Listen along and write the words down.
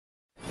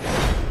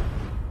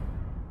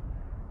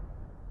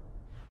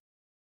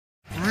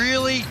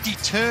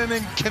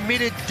determined,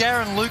 committed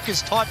Darren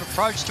Lucas type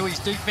approach to his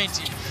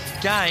defensive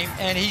game,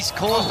 and he's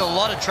caused a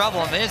lot of trouble.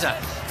 And there's a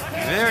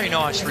very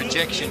nice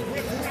rejection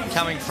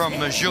coming from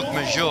Majuk.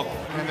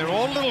 And they're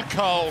all a little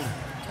cold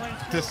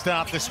to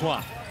start this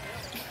one.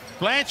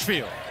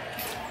 Blanchfield.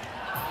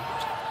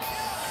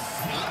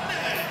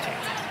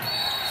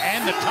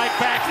 And the take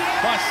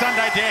back by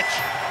Sunday Detch.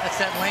 That's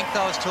that length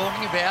I was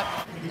talking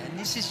about. And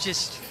this is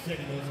just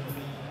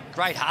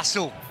great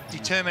hustle,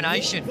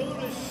 determination.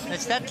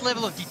 It's that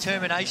level of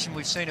determination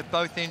we've seen at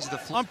both ends of the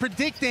floor. I'm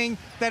predicting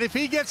that if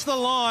he gets the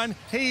line,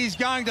 he's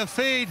going to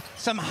feed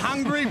some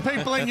hungry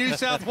people in New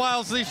South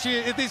Wales this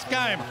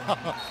game.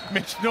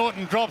 Mitch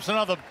Norton drops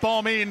another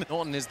bomb in.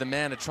 Norton is the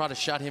man to try to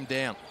shut him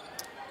down.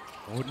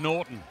 Wood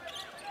Norton,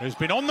 who's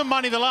been on the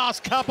money the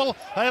last couple.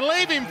 They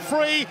leave him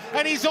free,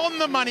 and he's on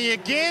the money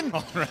again.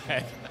 All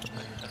right.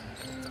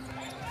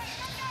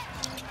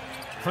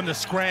 From the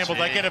scramble,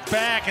 they get it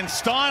back, and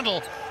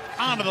Steindl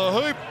under the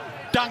hoop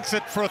dunks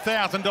it for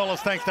 $1,000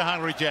 thanks to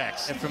Hungry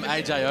Jacks. And from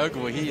AJ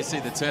Ogilvy, here you see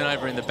the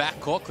turnover in the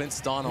backcourt. Clint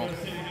Steindl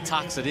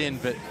tucks it in,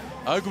 but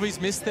Ogilvy's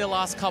missed their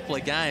last couple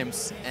of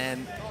games,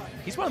 and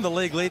he's one of the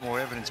league leaders. More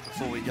evidence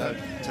before we go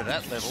to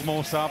that level.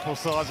 Small sample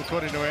size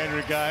according to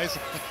Andrew Gaze.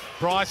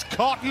 Bryce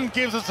Cotton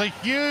gives us a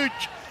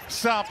huge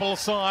sample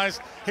size.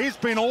 He's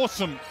been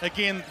awesome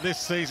again this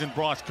season,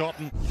 Bryce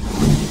Cotton.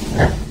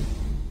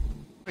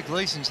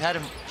 Gleason's had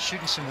him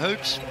shooting some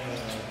hoops,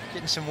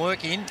 getting some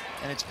work in,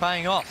 and it's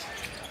paying off.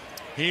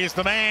 Here's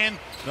the man,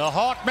 the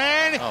hot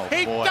man. Oh,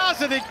 he boy. does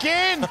it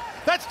again.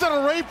 That's not a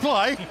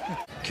replay.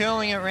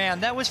 Curling it around.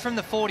 That was from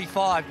the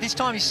 45. This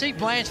time you see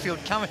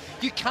Blanchfield coming.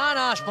 You can't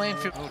ask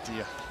Blanchfield. Oh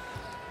dear.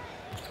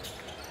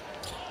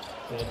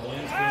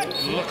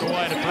 Look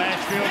away to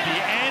Blanchfield.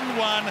 The and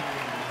one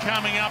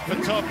coming up for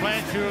Todd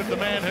Blanchfield, the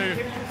man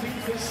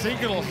who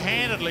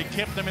single-handedly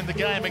kept them in the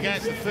game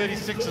against the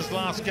 36ers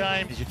last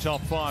game. He's your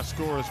top 5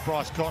 scorers,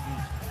 Bryce Cotton.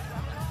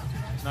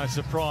 No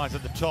surprise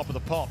at the top of the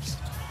pops.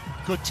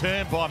 Good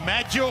turn by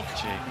Majuk.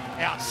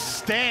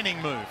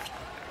 Outstanding move.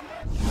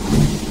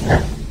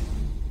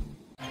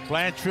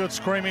 Blanchfield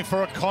screaming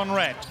for a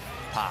Conrad.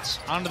 Pass.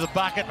 Under the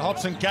bucket,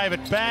 Hobson gave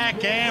it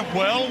back, and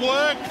well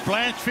worked.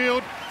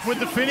 Blanchfield with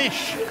the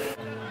finish.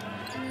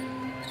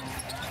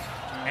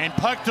 And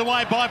poked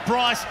away by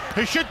Bryce,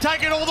 who should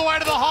take it all the way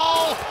to the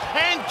hole,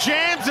 and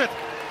jams it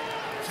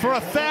for a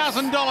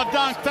 $1,000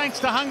 dunk thanks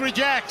to Hungry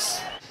Jacks.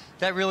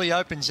 That really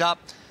opens up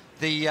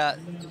the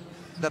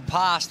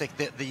pass.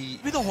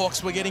 The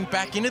Hawks were getting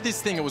back into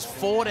this thing. It was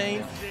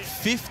 14,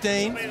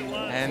 15,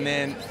 and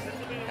then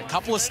a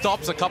couple of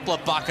stops, a couple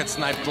of buckets,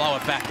 and they blow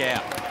it back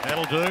out.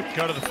 That'll do.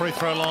 Go to the free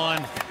throw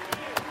line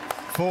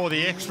for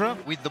the extra.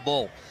 With the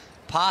ball.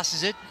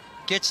 Passes it,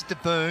 gets it to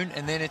Boone,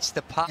 and then it's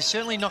the pass. You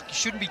certainly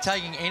shouldn't be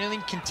taking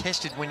anything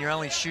contested when you're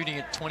only shooting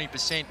at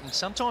 20%, and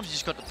sometimes you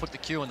just got to put the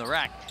cue in the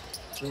rack.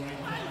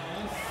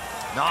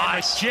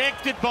 Nice.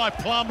 Ejected by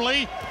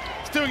Plumlee.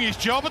 He's doing his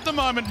job at the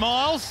moment,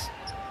 Miles.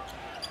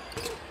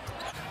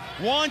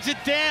 Winds it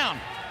down.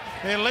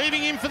 They're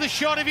leaving him for the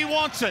shot if he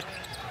wants it.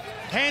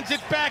 Hands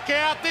it back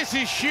out. This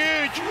is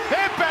huge.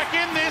 They're back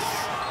in this.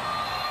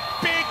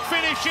 Big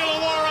finish,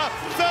 Illawarra.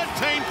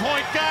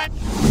 13-point game.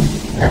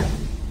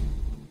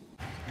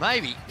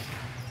 Maybe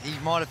he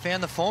might have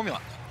found the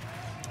formula.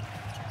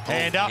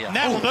 Hand up, and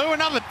that'll do.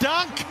 Another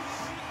dunk.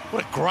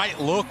 What a great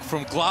look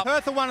from Glove.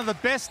 Perth are one of the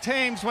best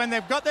teams when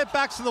they've got their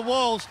backs to the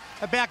walls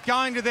about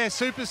going to their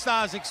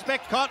superstars.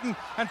 Expect Cotton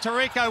and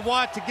Tariko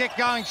White to get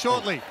going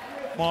shortly.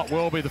 Might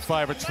well be the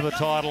favourites for the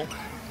title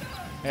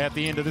at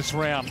the end of this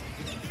round.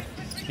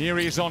 Here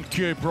he is on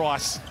cue,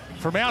 Bryce.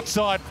 From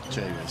outside,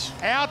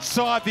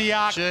 outside the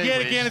arc,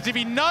 yet again, as if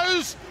he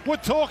knows we're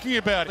talking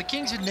about The it.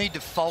 Kings would need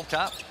to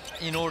falter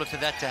in order for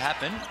that to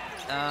happen.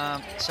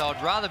 So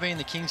I'd rather be in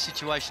the Kings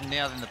situation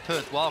now than the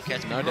Perth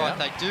Wildcats. But No doubt.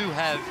 they do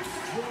have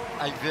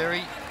a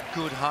very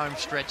good home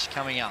stretch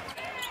coming up.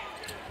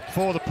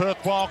 For the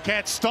Perth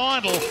Wildcats,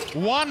 Steindl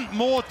one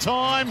more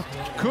time,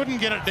 couldn't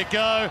get it to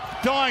go.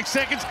 Dying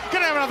seconds,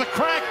 gonna have another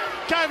crack,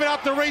 gave it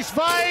up to Reece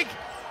Vague.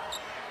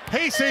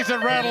 He sees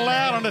it rattle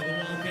out, and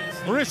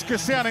at risk of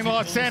sounding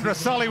like Sandra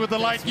Sully with the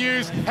late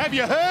news, have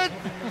you heard?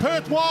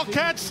 Perth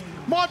Wildcats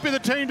might be the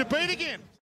team to beat again.